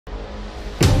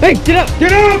Hey, get up!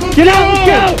 Get up! Get out! Get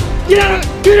out! Get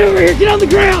out! Get over here! Get on the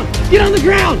ground! Get on the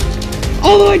ground!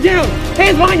 All the way down!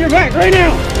 Hands behind your back right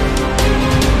now!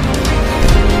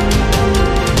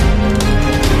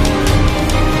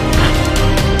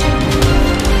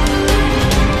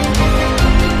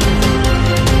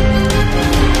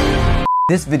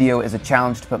 This video is a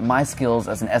challenge to put my skills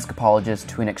as an escapologist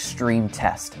to an extreme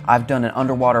test. I've done an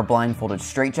underwater blindfolded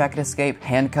straitjacket escape,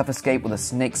 handcuff escape with a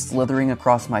snake slithering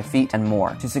across my feet, and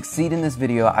more. To succeed in this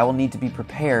video, I will need to be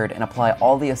prepared and apply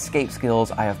all the escape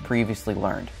skills I have previously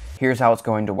learned. Here's how it's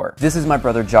going to work. This is my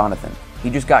brother Jonathan. He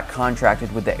just got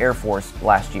contracted with the Air Force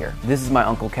last year. This is my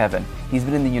uncle Kevin. He's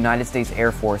been in the United States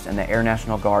Air Force and the Air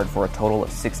National Guard for a total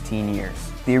of 16 years.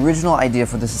 The original idea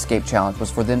for this escape challenge was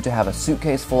for them to have a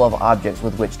suitcase full of objects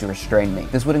with which to restrain me.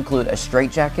 This would include a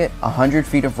straitjacket, 100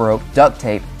 feet of rope, duct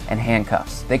tape, and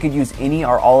handcuffs. They could use any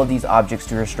or all of these objects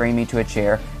to restrain me to a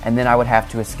chair, and then I would have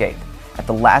to escape. At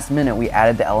the last minute, we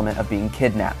added the element of being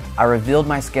kidnapped. I revealed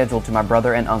my schedule to my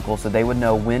brother and uncle so they would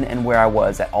know when and where I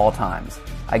was at all times.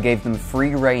 I gave them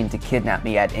free rein to kidnap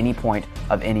me at any point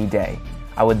of any day.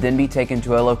 I would then be taken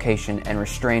to a location and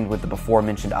restrained with the before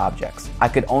mentioned objects. I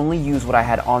could only use what I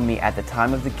had on me at the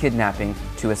time of the kidnapping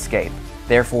to escape.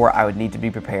 Therefore, I would need to be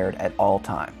prepared at all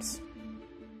times.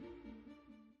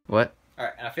 What?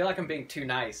 Alright, and I feel like I'm being too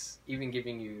nice, even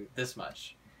giving you this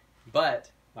much. But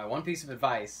my one piece of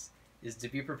advice is to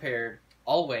be prepared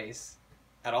always,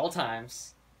 at all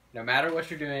times, no matter what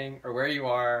you're doing or where you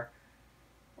are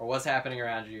or what's happening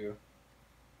around you,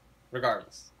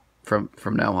 regardless. From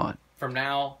now on. From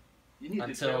now You need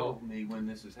until to tell me when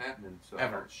this is happening so I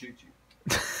don't shoot you.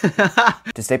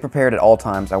 To stay prepared at all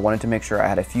times, I wanted to make sure I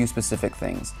had a few specific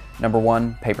things. Number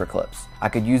 1, paper clips. I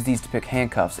could use these to pick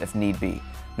handcuffs if need be.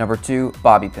 Number 2,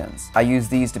 bobby pins. I use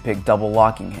these to pick double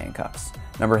locking handcuffs.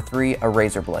 Number 3, a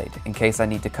razor blade, in case I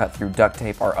need to cut through duct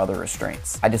tape or other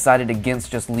restraints. I decided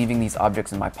against just leaving these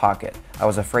objects in my pocket. I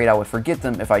was afraid I would forget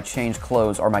them if I changed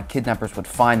clothes or my kidnappers would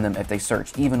find them if they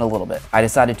searched even a little bit. I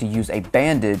decided to use a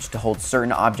bandage to hold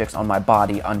certain objects on my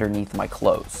body underneath my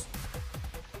clothes.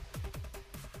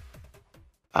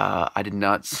 I did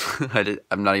not,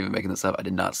 I'm not even making this up, I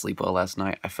did not sleep well last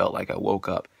night. I felt like I woke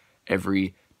up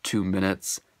every 2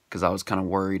 minutes because I was kind of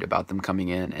worried about them coming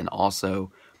in, and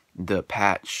also the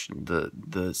patch,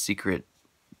 the secret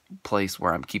place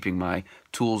where I'm keeping my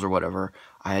tools or whatever,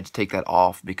 I had to take that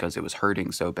off because it was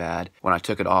hurting so bad. When I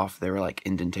took it off, there were like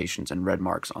indentations and red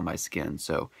marks on my skin.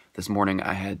 So this morning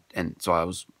I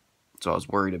was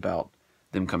worried about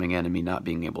them coming in and me not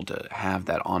being able to have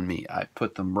that on me. I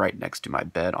put them right next to my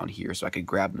bed on here so I could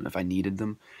grab them if I needed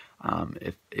them,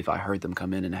 if I heard them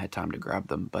come in and I had time to grab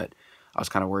them. But I was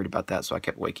kind of worried about that, so I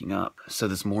kept waking up. So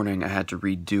this morning I had to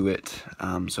redo it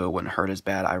so it wouldn't hurt as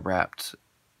bad. I wrapped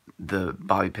the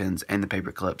bobby pins and the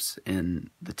paper clips in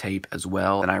the tape as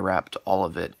well, and I wrapped all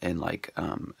of it in like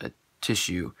a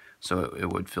tissue so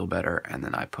it would feel better, and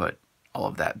then I put all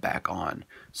of that back on.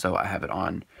 So I have it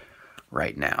on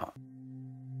right now.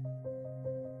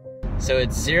 So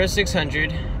it's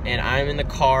 0600 and I'm in the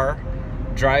car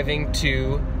driving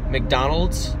to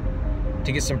McDonald's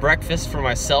to get some breakfast for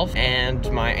myself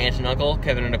and my aunt and uncle,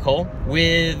 Kevin and Nicole,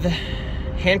 with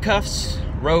handcuffs,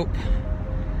 rope,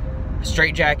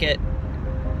 straitjacket,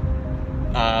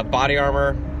 body armor,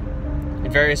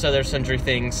 and various other sundry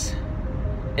things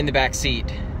in the back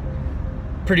seat.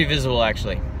 Pretty visible,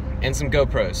 actually, and some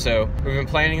GoPros. So we've been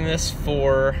planning this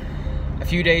for a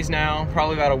few days now,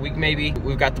 probably about a week maybe.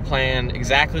 We've got the plan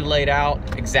exactly laid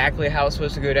out, exactly how it's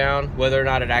supposed to go down. Whether or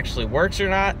not it actually works or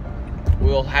not,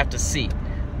 we'll have to see.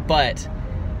 But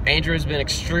Andrew has been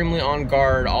extremely on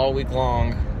guard all week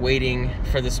long, waiting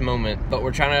for this moment. But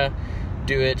we're trying to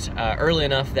do it early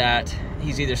enough that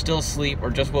he's either still asleep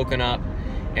or just woken up,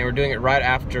 and we're doing it right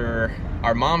after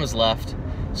our mom has left,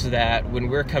 so that when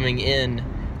we're coming in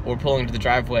or pulling into the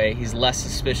driveway, he's less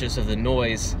suspicious of the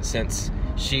noise, since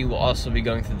she will also be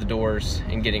going through the doors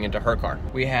and getting into her car.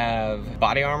 We have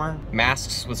body armor,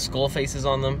 masks with skull faces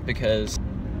on them, because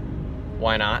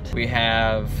why not? We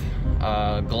have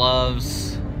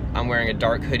gloves. I'm wearing a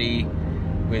dark hoodie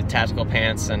with tactical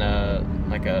pants and a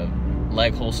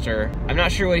leg holster. I'm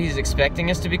not sure what he's expecting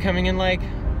us to be coming in like,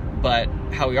 but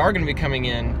how we are going to be coming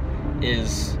in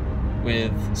is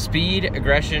with speed,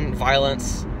 aggression,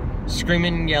 violence,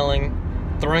 screaming and yelling,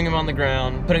 throwing him on the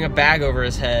ground, putting a bag over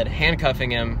his head, handcuffing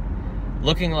him,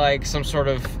 looking like some sort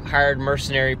of hired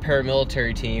mercenary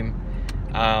paramilitary team,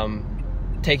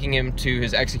 taking him to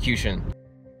his execution.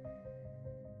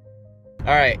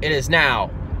 Alright, it is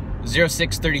now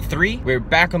 06:33. We're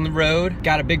back on the road.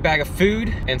 Got a big bag of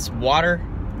food and some water.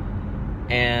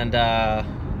 And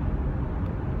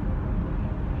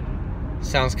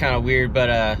Sounds kind of weird, but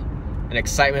an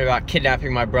excitement about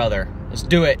kidnapping my brother. Let's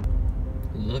do it.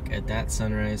 Look at that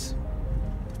sunrise.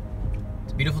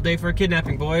 It's a beautiful day for a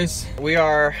kidnapping, boys. We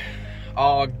are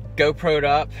all GoPro'd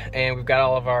up and we've got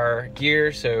all of our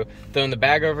gear, so throwing the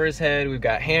bag over his head, we've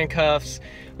got handcuffs,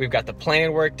 we've got the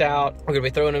plan worked out. We're gonna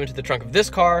be throwing him into the trunk of this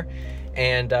car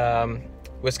and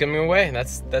whisking him away.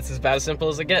 That's as about as simple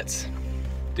as it gets.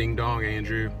 Ding dong,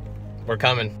 Andrew. We're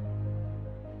coming.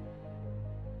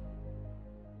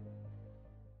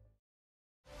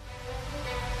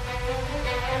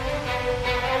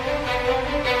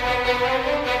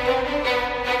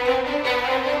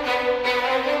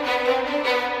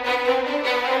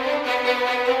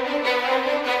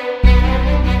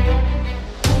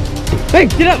 Hey,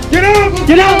 get up! Get up!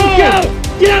 Get out! Let's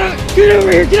go! Get out! Get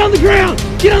over here! Get on the ground!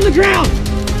 Get on the ground!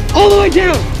 All the way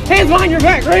down! Hands behind your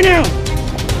back right now!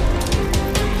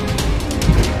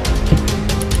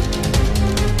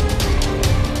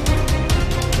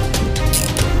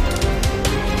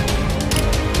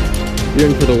 You're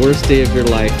in for the worst day of your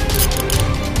life.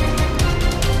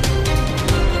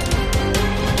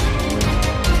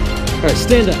 Alright,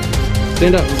 stand up.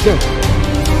 Stand up, let's go.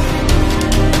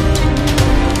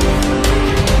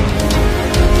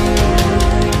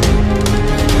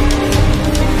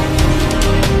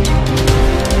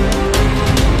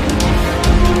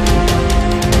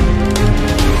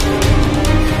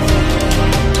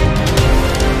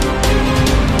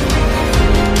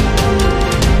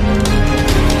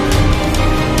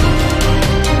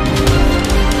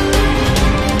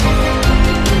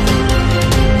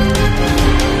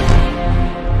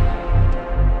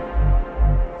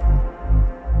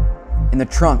 In the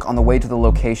trunk on the way to the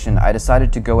location, I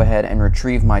decided to go ahead and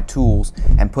retrieve my tools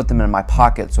and put them in my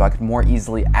pocket so I could more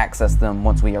easily access them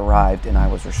once we arrived and I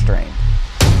was restrained.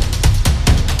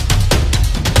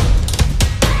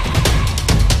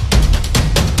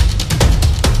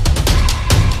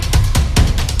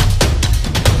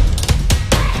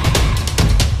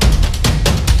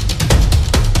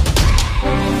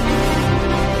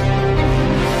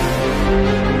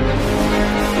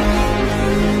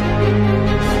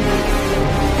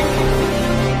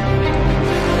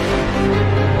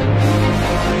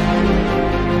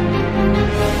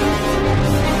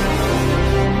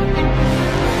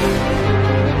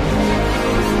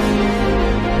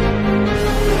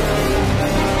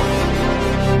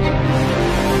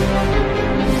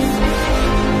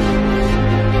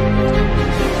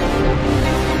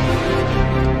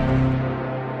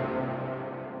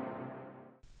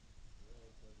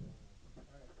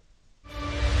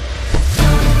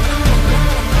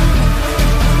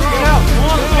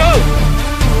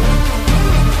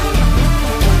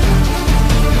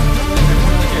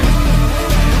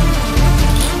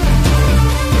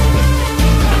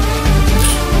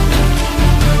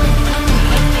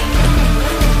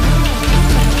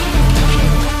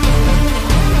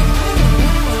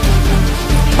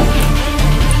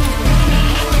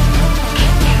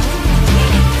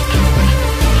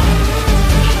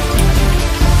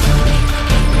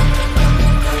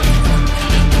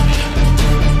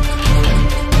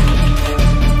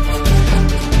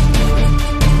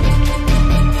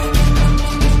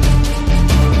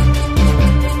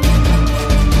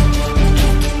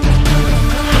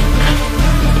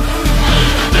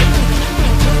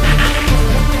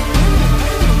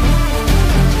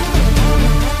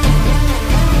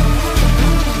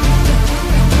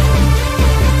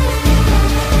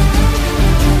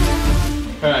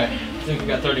 I think we've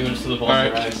got 30 minutes to the ball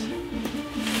rise.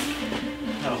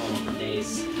 I don't hold for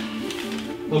days.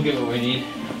 We'll get what we need.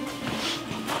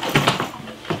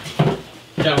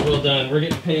 Job well done. We're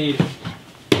getting paid.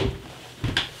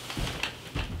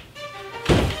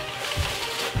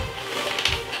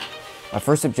 My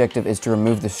first objective is to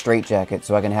remove the straitjacket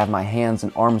so I can have my hands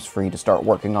and arms free to start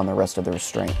working on the rest of the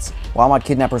restraints. While my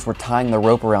kidnappers were tying the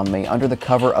rope around me, under the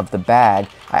cover of the bag,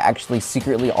 I actually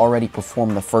secretly already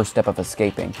performed the first step of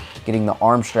escaping, getting the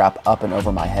arm strap up and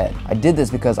over my head. I did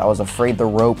this because I was afraid the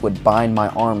rope would bind my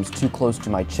arms too close to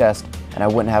my chest and I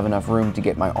wouldn't have enough room to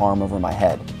get my arm over my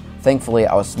head. Thankfully,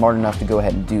 I was smart enough to go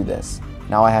ahead and do this.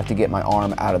 Now I have to get my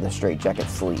arm out of the straitjacket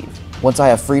sleeve. Once I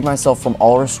have freed myself from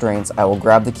all restraints, I will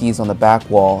grab the keys on the back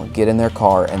wall, get in their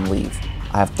car, and leave.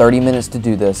 I have 30 minutes to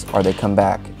do this, or they come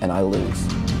back and I lose.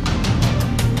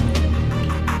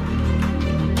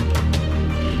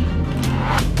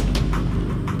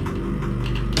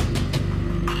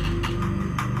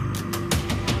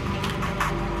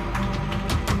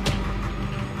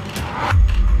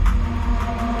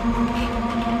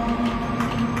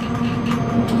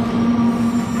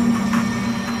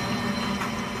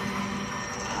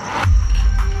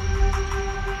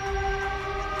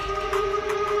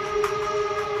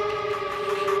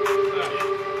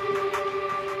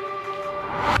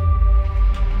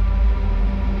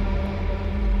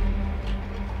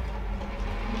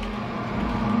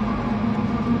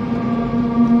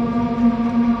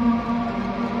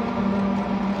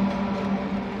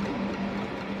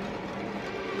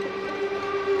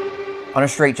 On a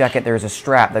straitjacket, there is a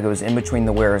strap that goes in between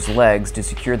the wearer's legs to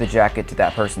secure the jacket to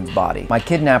that person's body. My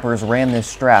kidnappers ran this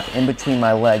strap in between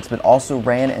my legs, but also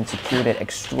ran and secured it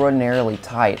extraordinarily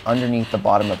tight underneath the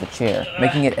bottom of the chair,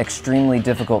 making it extremely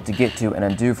difficult to get to and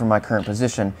undo from my current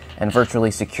position and virtually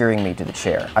securing me to the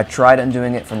chair. I tried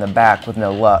undoing it from the back with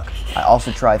no luck. I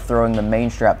also tried throwing the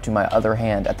main strap to my other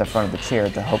hand at the front of the chair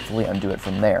to hopefully undo it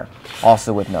from there,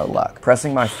 also with no luck.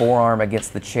 Pressing my forearm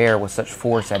against the chair with such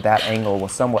force at that angle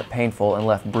was somewhat painful and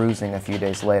left bruising a few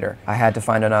days later. I had to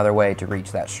find another way to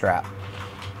reach that strap.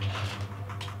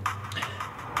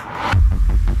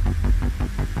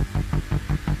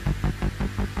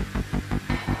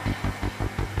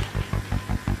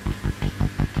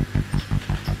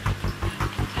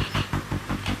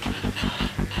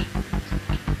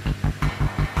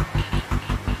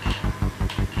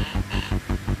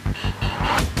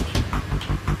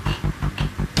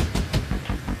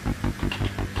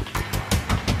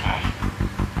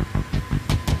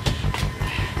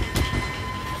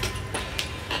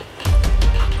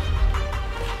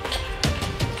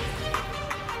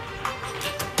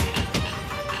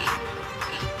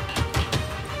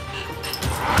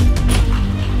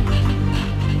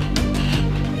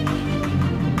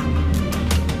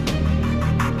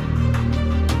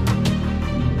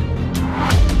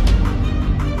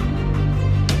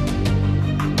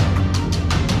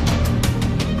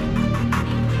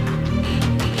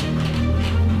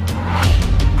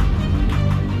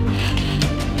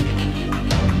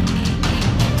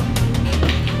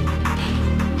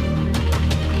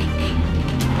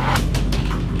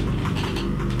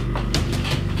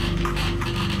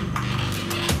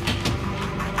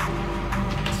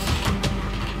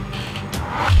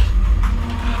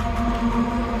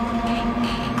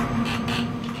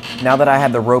 Now that I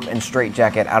had the rope and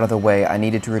straitjacket out of the way, I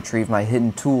needed to retrieve my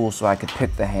hidden tool so I could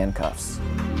pick the handcuffs.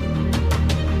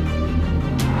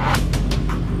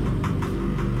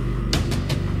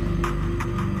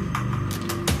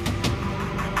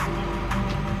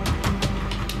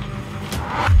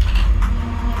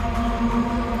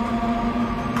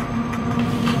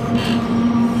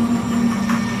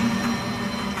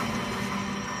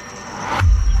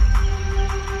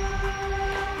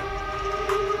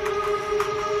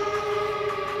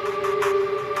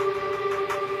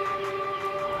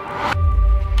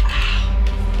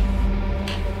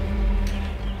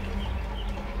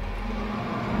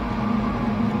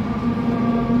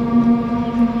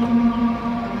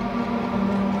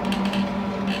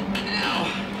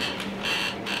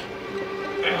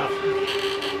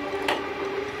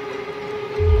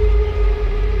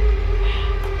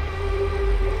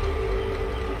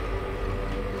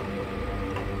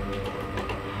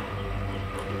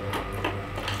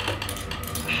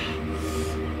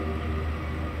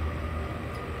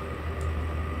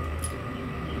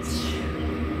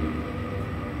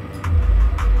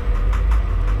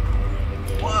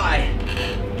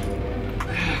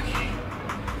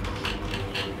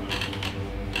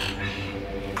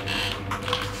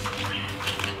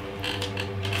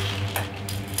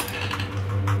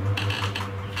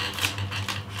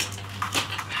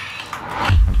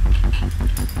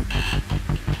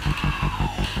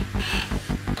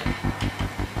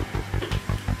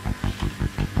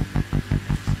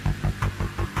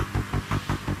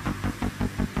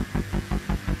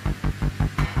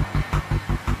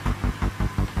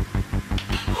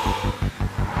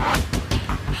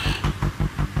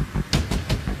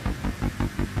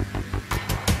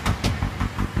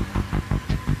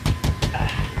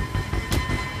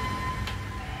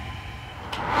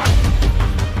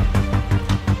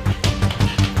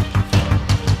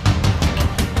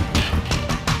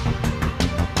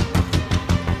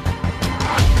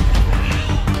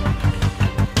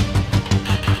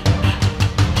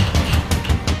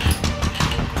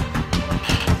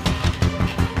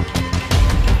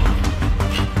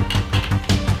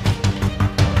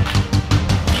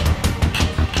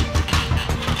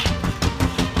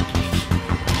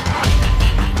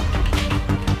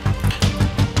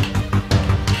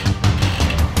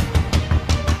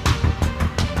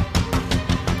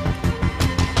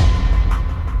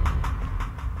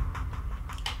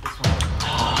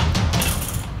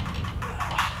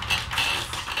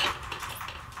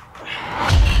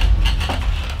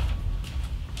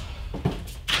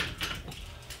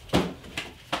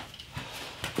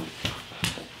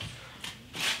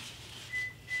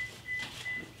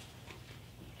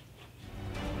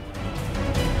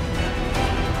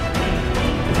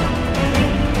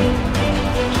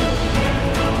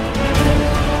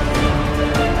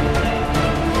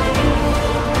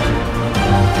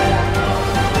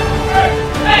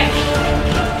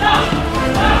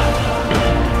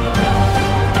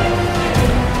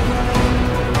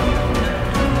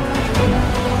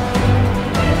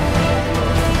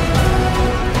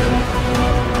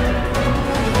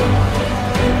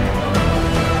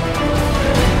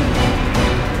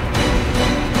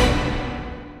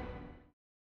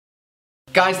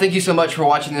 Guys, thank you so much for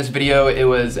watching this video. It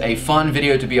was a fun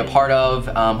video to be a part of,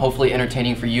 hopefully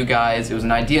entertaining for you guys. It was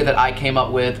an idea that I came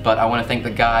up with, but I want to thank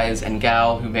the guys and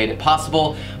gal who made it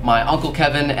possible. My Uncle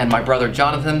Kevin and my brother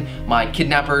Jonathan, my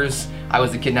kidnappers. I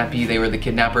was the kidnappee, they were the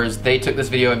kidnappers. They took this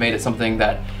video and made it something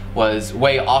that was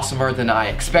way awesomer than I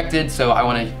expected, so I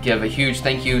want to give a huge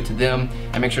thank you to them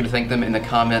and make sure to thank them in the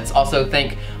comments. Also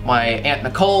thank my Aunt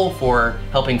Nicole for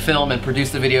helping film and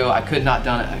produce the video. I could not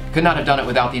have done it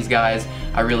without these guys.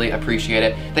 I really appreciate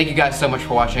it. Thank you guys so much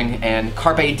for watching, and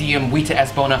carpe diem, vita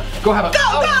es bona. Go have a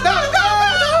go, go, go, go!